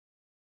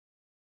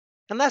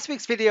In last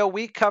week's video,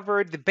 we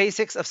covered the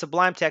basics of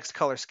Sublime Text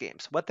color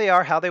schemes, what they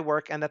are, how they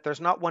work, and that there's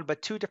not one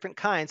but two different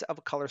kinds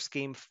of color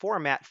scheme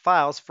format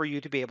files for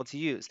you to be able to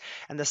use.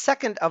 And the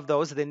second of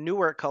those, the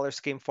newer color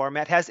scheme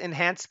format, has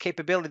enhanced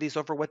capabilities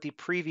over what the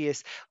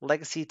previous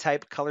legacy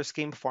type color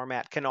scheme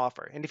format can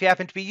offer. And if you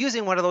happen to be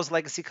using one of those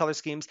legacy color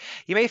schemes,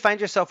 you may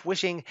find yourself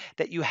wishing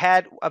that you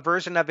had a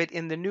version of it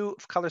in the new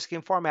color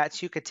scheme format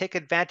so you could take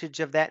advantage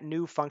of that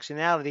new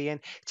functionality, and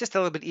it's just a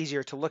little bit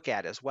easier to look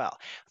at as well.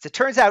 As it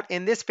turns out,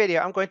 in this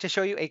video, I'm going to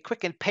show you a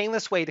quick and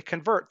painless way to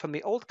convert from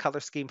the old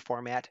color scheme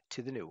format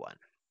to the new one.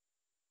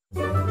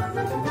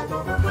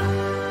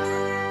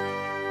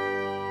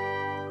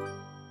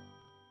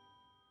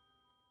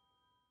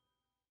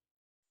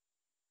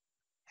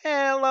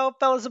 Hello,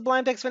 fellow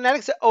Sublime Text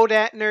fanatics.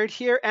 ODAT Nerd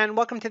here, and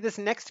welcome to this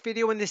next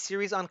video in this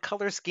series on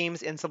color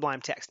schemes in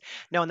Sublime Text.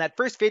 Now, in that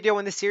first video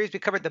in this series, we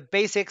covered the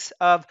basics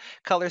of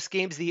color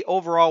schemes, the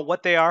overall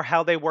what they are,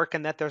 how they work,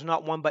 and that there's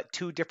not one but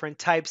two different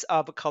types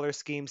of color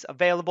schemes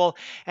available.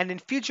 And in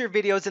future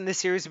videos in this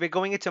series, we'll be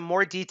going into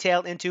more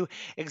detail into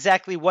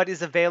exactly what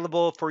is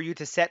available for you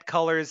to set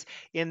colors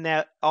in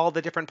all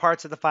the different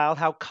parts of the file,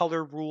 how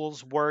color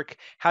rules work,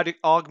 how to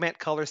augment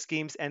color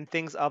schemes, and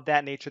things of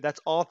that nature.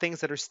 That's all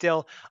things that are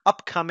still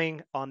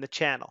upcoming on the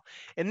channel.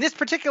 In this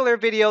particular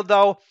video,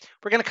 though,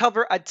 we're going to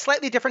cover a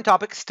slightly different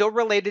topic, still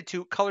related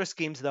to color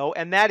schemes, though,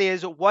 and that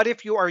is, what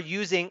if you are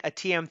using a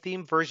TM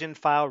theme version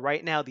file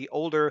right now, the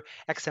older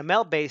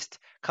XML-based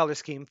color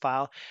scheme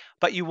file,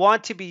 but you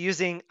want to be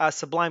using a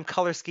Sublime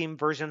color scheme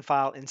version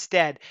file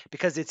instead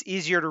because it's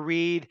easier to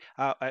read,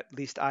 at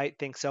least I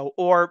think so,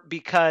 or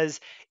because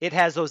it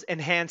has those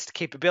enhanced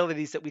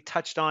capabilities that we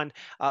touched on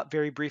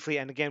very briefly,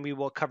 and again, we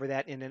will cover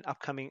that in an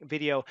upcoming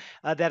video,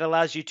 that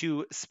allows you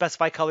to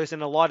specify colors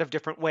in a lot of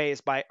different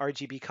ways, by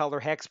RGB color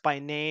hex, by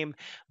name,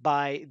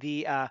 by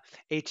the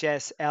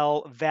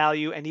HSL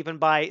value, and even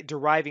by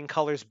deriving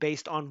colors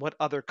based on what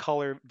other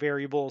color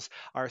variables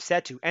are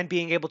set to, and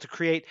being able to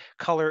create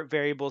color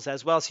variables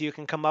as well. So you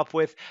can come up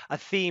with a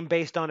theme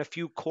based on a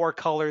few core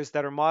colors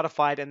that are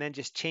modified, and then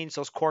just change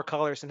those core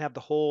colors and have the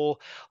whole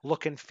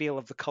look and feel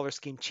of the color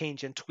scheme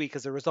change and tweak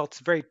as a result.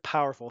 It's a very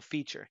powerful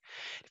feature.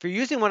 If you're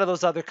using one of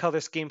those other color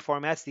scheme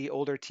formats, the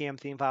older TM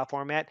theme file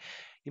format,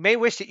 you may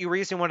wish that you were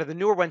using one of the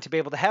newer ones to be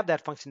able to have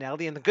that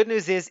functionality, and the good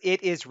news is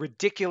it is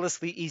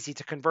ridiculously easy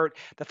to convert.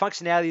 The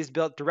functionality is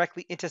built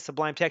directly into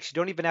Sublime Text. You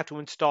don't even have to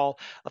install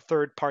a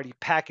third-party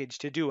package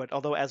to do it,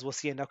 although as we'll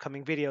see in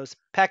upcoming videos,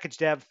 package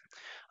dev,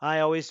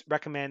 I always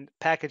recommend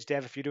package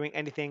dev. If you're doing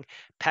anything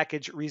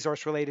package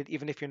resource related,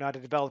 even if you're not a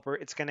developer,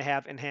 it's going to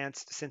have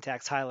enhanced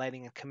syntax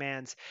highlighting and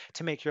commands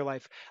to make your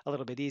life a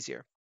little bit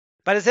easier.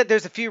 But as I said,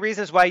 there's a few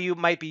reasons why you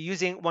might be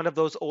using one of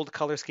those old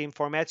color scheme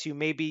formats. You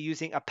may be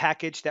using a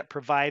package that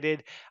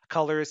provided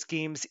color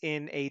schemes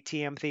in a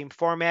TM theme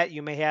format.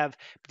 You may have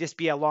just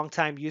be a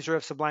longtime user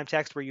of Sublime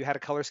Text where you had a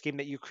color scheme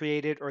that you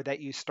created or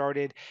that you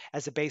started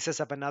as a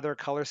basis of another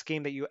color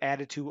scheme that you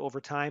added to over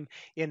time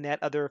in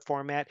that other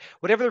format.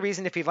 Whatever the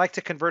reason, if you'd like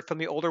to convert from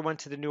the older one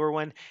to the newer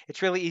one,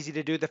 it's really easy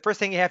to do. The first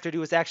thing you have to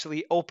do is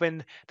actually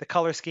open the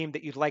color scheme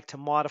that you'd like to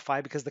modify,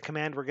 because the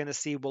command we're going to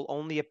see will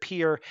only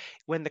appear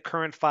when the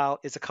current file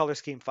is a color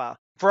scheme file.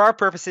 For our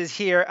purposes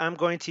here, I'm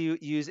going to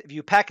use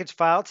view package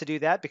file to do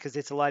that because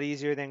it's a lot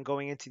easier than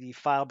going into the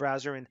file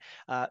browser and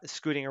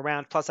scooting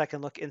around. Plus, I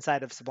can look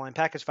inside of Sublime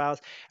package files.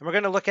 And we're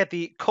going to look at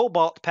the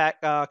Cobalt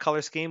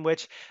color scheme,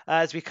 which,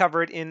 as we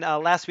covered in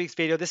last week's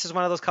video, this is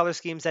one of those color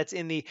schemes that's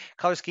in the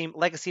color scheme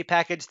legacy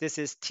package. This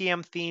is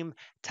TM theme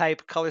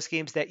type color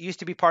schemes that used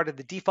to be part of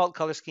the default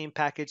color scheme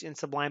package in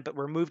Sublime, but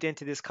were moved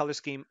into this color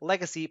scheme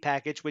legacy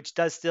package, which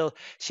does still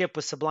ship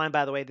with Sublime,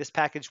 by the way. This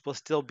package will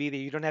still be there.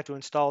 You don't have to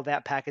install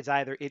that package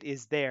either. It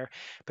is there.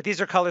 But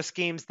these are color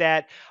schemes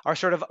that are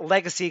sort of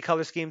legacy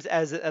color schemes,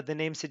 as the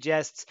name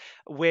suggests,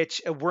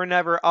 which were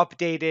never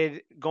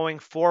updated going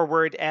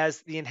forward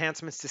as the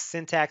enhancements to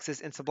syntaxes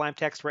in Sublime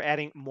Text were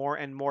adding more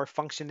and more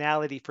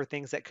functionality for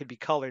things that could be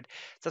colored.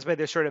 So that's why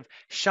they're sort of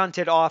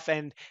shunted off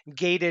and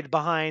gated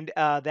behind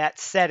that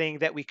setting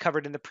that we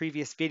covered in the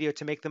previous video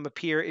to make them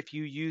appear if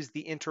you use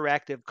the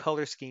interactive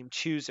color scheme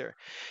chooser.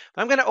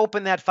 I'm going to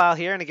open that file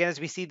here. And again, as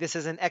we see, this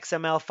is an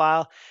XML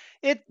file.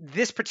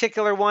 This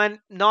particular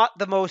one, not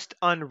the most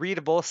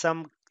unreadable.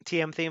 Some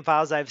TM theme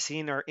files I've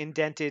seen are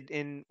indented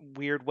in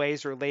weird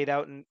ways or laid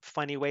out in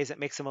funny ways that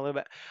makes them a little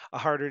bit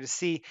harder to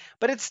see.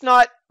 But it's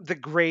not the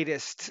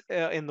greatest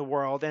in the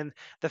world. And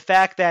the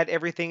fact that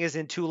everything is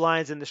in 2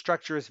 lines and the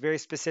structure is very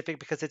specific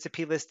because it's a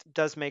plist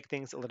does make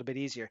things a little bit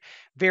easier.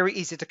 Very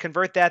easy to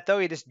convert that, though.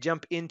 You just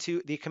jump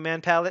into the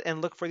command palette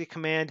and look for the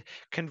command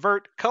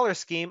convert color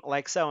scheme,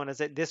 like so. And as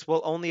this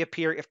will only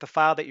appear if the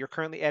file that you're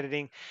currently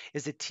editing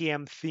is a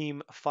TM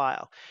theme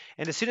file.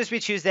 And as soon as we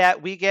choose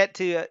that, we get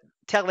to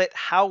tell it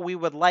how we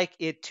would like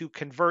it to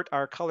convert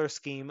our color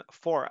scheme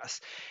for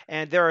us.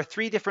 And there are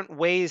 3 different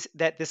ways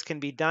that this can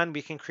be done.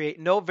 We can create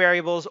no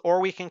variables, or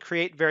we can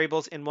create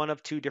variables in one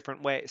of 2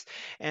 different ways.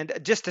 And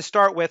just to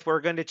start with, what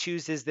we're going to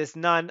choose is this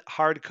none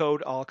hard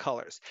code all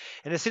colors.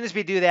 And as soon as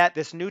we do that,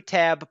 this new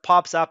tab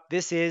pops up.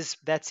 That's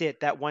it,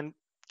 that one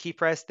key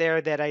press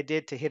there that I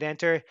did to hit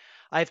enter,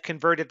 I've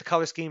converted the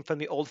color scheme from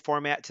the old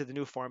format to the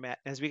new format.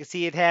 As we can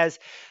see, it has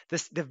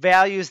the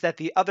values that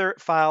the other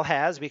file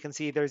has. We can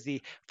see there's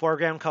the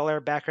foreground color,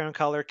 background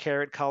color,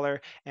 caret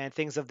color, and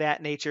things of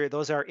that nature.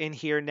 Those are in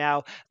here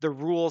now. The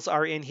rules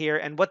are in here.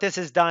 And what this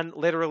has done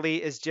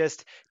literally is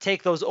just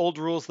take those old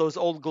rules, those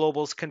old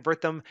globals,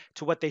 convert them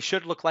to what they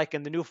should look like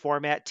in the new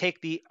format, take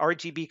the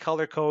RGB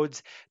color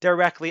codes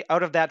directly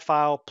out of that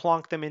file,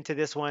 plonk them into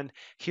this one.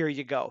 Here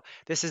you go.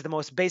 This is the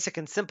most basic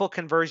and simple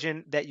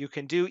conversion that you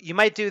can do. You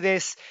might do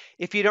this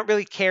if you don't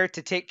really care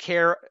to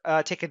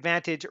take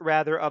advantage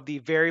rather of the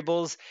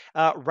variables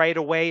right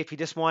away. If you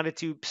just wanted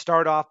to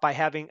start off by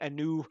having a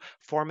new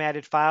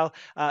formatted file,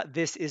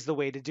 this is the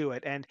way to do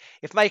it. And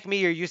if, like me,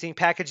 you're using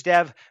package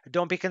dev,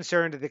 don't be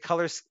concerned.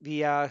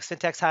 The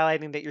syntax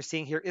highlighting that you're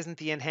seeing here isn't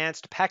the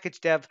enhanced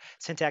package dev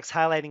syntax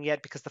highlighting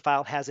yet because the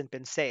file hasn't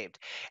been saved.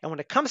 And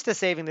when it comes to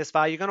saving this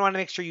file, you're going to want to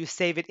make sure you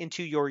save it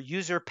into your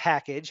user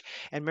package.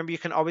 And remember, you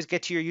can always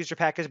get to your user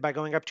package by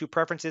going up to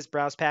Preferences,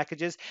 Browse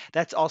Packages.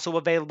 That's also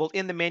available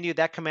in the menu.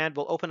 That command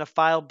will open a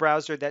file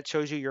browser that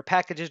shows you your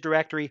packages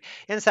directory.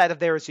 Inside of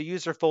there is a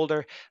user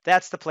folder.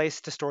 That's the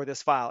place to store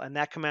this file. And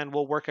that command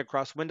will work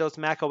across Windows,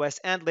 Mac OS,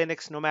 and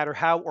Linux, no matter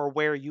how or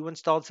where you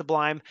installed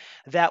Sublime.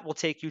 That will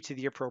take you to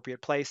the appropriate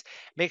place.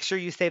 Make sure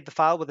you save the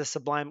file with a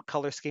Sublime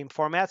color scheme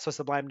format so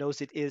Sublime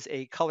knows it is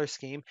a color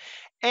scheme.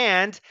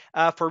 And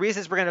for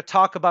reasons we're going to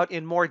talk about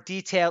in more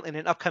detail in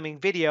an upcoming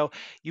video,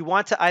 you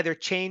want to either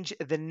change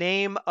the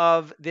name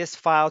of this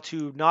file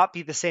to not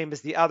be the same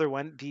as the other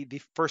one,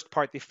 the first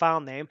part, the file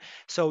name.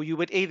 So you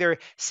would either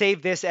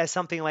save this as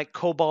something like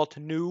Cobalt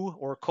New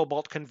or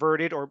Cobalt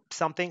Converted or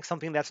something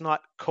that's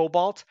not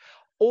Cobalt.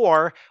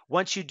 Or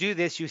once you do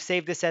this, you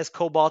save this as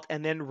Cobalt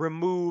and then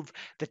remove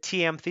the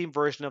TM theme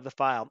version of the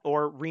file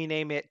or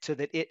rename it so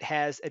that it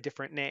has a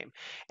different name.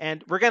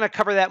 And we're going to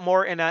cover that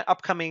more in an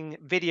upcoming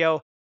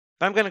video.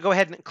 But I'm going to go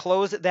ahead and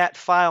close that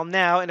file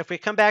now. And if we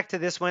come back to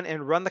this one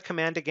and run the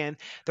command again,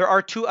 there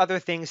are two other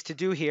things to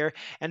do here.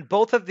 And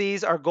both of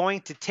these are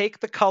going to take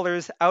the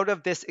colors out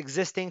of this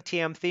existing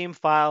TM theme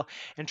file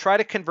and try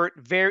to convert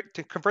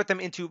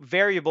them into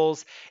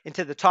variables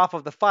into the top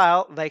of the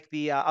file, like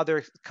the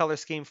other color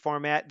scheme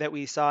format that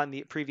we saw in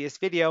the previous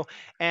video.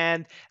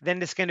 And then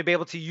it's going to be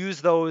able to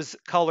use those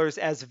colors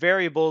as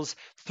variables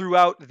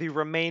throughout the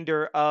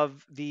remainder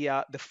of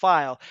the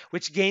file,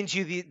 which gains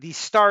you the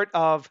start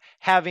of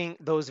having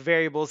those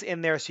variables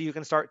in there so you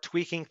can start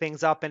tweaking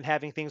things up and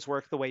having things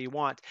work the way you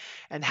want.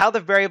 And how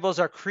the variables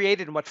are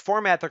created and what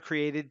format they're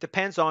created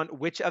depends on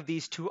which of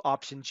these two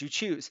options you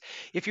choose.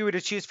 If you were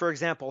to choose, for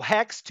example,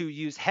 hex, to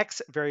use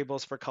hex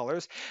variables for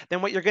colors,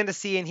 then what you're going to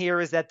see in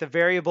here is that the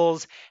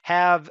variables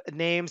have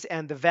names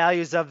and the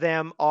values of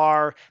them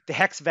are the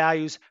hex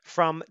values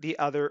from the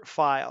other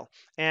file.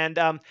 And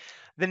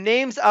the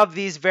names of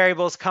these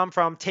variables come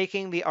from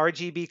taking the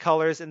RGB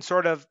colors and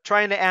sort of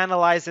trying to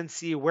analyze and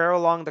see where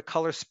along the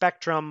color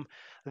spectrum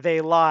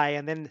they lie.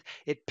 And then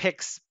it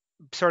picks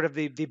sort of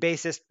the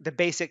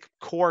basic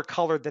core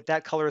color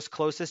that color is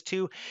closest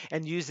to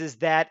and uses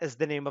that as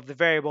the name of the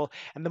variable.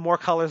 And the more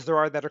colors there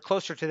are that are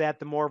closer to that,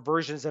 the more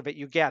versions of it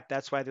you get.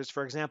 That's why there's,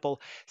 for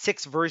example,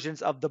 6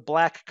 versions of the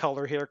black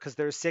color here, because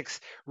there's 6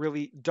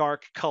 really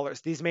dark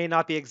colors. These may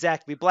not be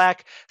exactly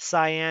black.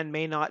 Cyan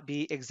may not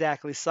be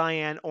exactly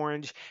cyan.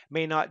 Orange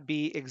may not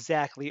be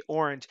exactly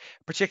orange,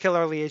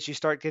 particularly as you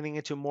start getting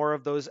into more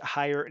of those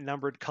higher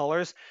numbered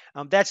colors.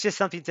 That's just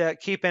something to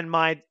keep in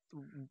mind.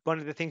 One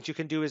of the things you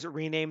can do is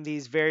rename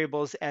these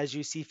variables as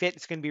you see fit.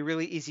 It's going to be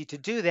really easy to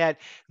do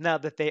that now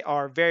that they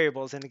are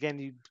variables. And again,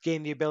 you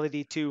gain the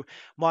ability to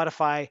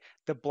modify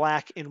the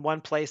black in one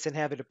place and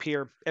have it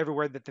appear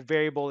everywhere that the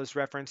variable is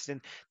referenced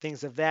and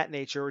things of that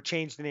nature, or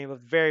change the name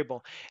of the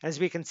variable. As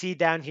we can see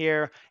down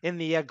here in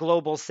the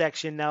global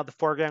section, now the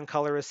foreground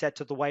color is set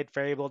to the white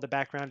variable, the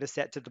background is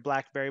set to the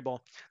black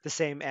variable, the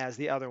same as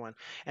the other one.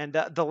 And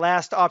the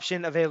last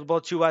option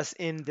available to us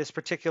in this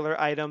particular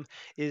item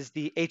is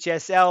the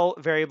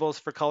HSL variables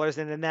for colors.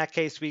 And in that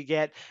case, we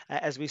get,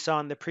 as we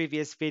saw in the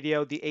previous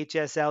video, the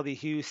HSL, the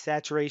hue,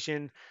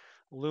 saturation,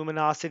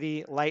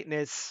 luminosity,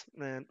 lightness.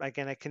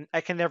 Again, I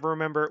can never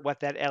remember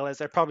what that L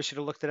is. I probably should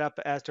have looked it up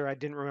after I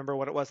didn't remember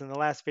what it was in the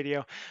last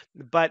video.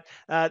 But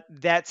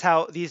that's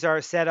how these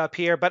are set up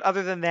here. But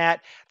other than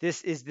that,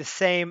 this is the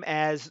same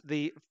as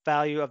the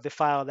value of the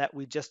file that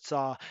we just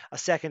saw a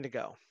second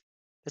ago.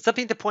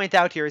 Something to point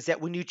out here is that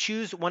when you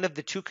choose one of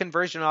the two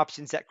conversion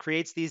options that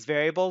creates these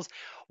variables,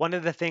 one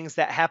of the things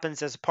that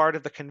happens as part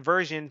of the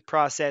conversion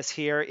process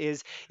here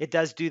is it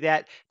does do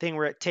that thing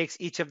where it takes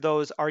each of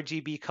those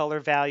RGB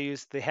color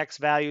values, the hex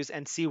values,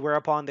 and see where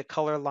upon the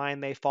color line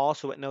they fall,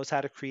 so it knows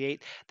how to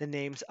create the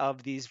names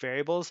of these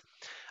variables.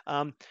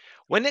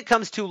 When it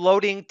comes to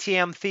loading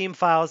TM theme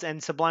files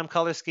and Sublime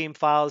color scheme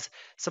files,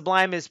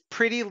 Sublime is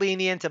pretty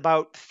lenient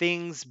about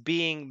things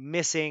being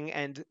missing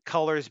and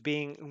colors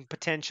being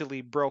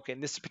potentially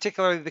broken. This is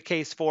particularly the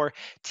case for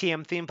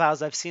TM theme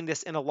files. I've seen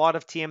this in a lot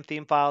of TM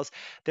theme files.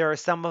 There are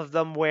some of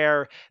them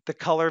where the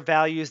color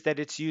values that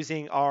it's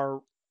using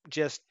are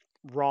just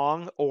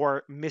wrong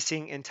or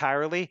missing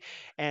entirely.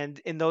 And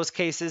in those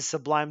cases,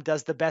 Sublime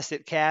does the best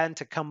it can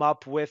to come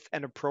up with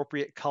an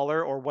appropriate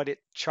color, or what it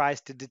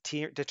tries to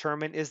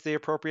determine is the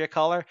appropriate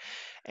color.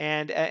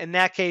 And in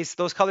that case,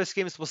 those color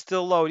schemes will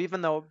still load,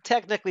 even though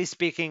technically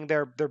speaking,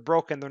 they're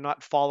broken. They're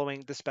not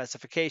following the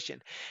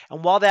specification.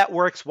 And while that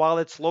works, while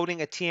it's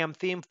loading a TM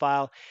theme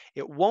file,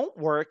 it won't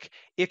work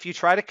if you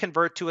try to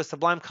convert to a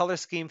Sublime color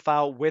scheme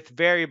file with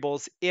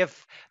variables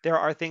if there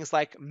are things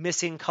like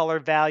missing color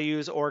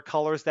values or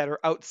colors that are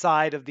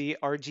outside of the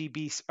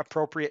RGB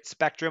appropriate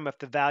spectrum if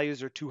the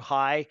values are too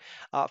high,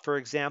 for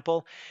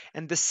example.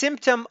 And the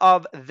symptom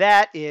of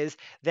that is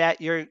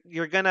that you're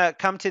going to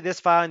come to this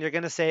file and you're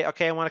going to say,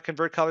 okay, I want to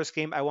convert color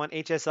scheme. I want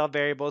HSL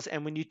variables.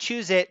 And when you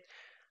choose it,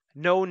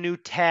 no new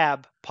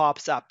tab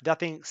pops up.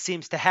 Nothing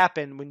seems to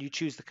happen when you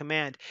choose the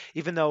command,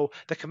 even though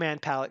the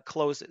command palette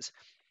closes.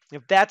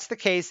 If that's the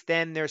case,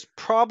 then there's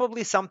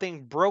probably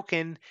something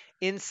broken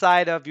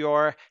inside of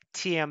your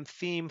TM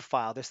theme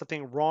file. There's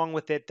something wrong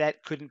with it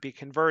that couldn't be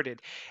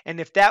converted. And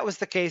if that was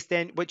the case,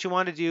 then what you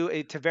want to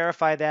do to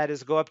verify that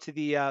is go up to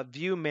the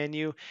View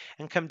menu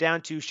and come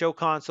down to Show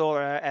Console,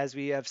 or as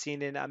we have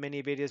seen in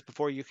many videos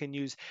before, you can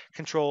use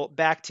Control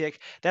Backtick.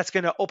 That's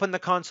going to open the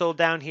console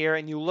down here,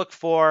 and you look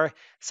for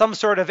some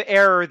sort of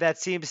error that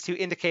seems to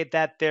indicate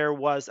that there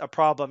was a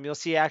problem. You'll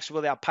see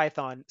actually a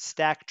Python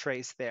stack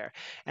trace there.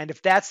 And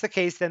if that's the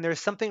case, then there's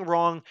something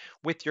wrong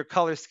with your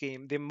color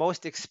scheme. The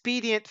most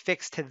expedient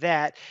fix to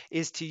that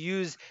is to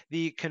use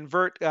the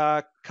convert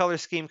color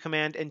scheme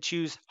command and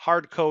choose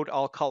hard code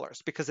all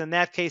colors, because in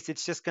that case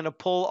it's just going to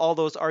pull all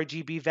those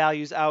RGB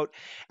values out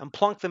and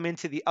plunk them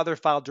into the other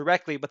file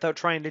directly without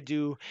trying to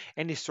do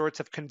any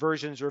sorts of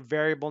conversions or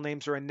variable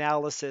names or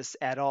analysis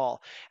at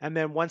all. And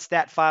then once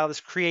that file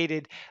is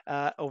created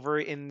over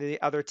in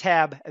the other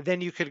tab,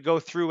 then you could go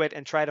through it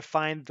and try to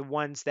find the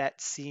ones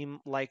that seem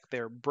like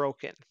they're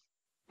broken.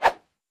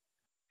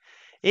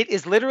 It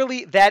is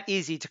literally that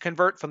easy to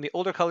convert from the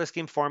older color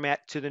scheme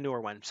format to the newer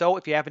one. So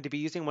if you happen to be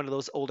using one of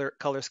those older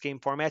color scheme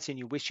formats and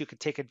you wish you could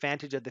take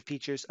advantage of the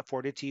features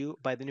afforded to you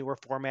by the newer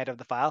format of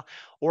the file,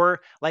 or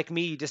like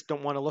me, you just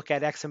don't want to look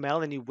at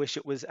XML and you wish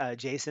it was a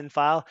JSON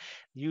file,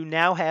 you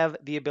now have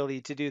the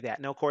ability to do that.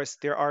 Now, of course,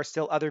 there are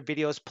still other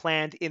videos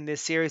planned in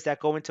this series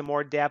that go into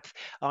more depth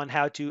on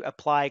how to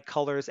apply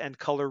colors and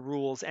color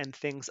rules and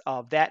things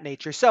of that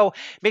nature. So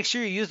make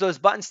sure you use those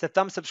buttons to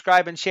thumb,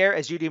 subscribe, and share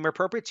as you deem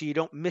appropriate so you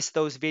don't miss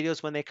those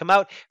videos when they come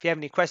out. If you have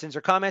any questions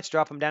or comments,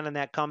 drop them down in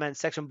that comment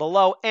section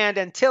below. And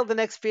until the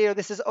next video,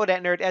 this is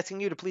ODAT Nerd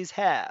asking you to please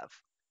have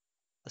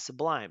a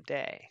sublime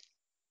day.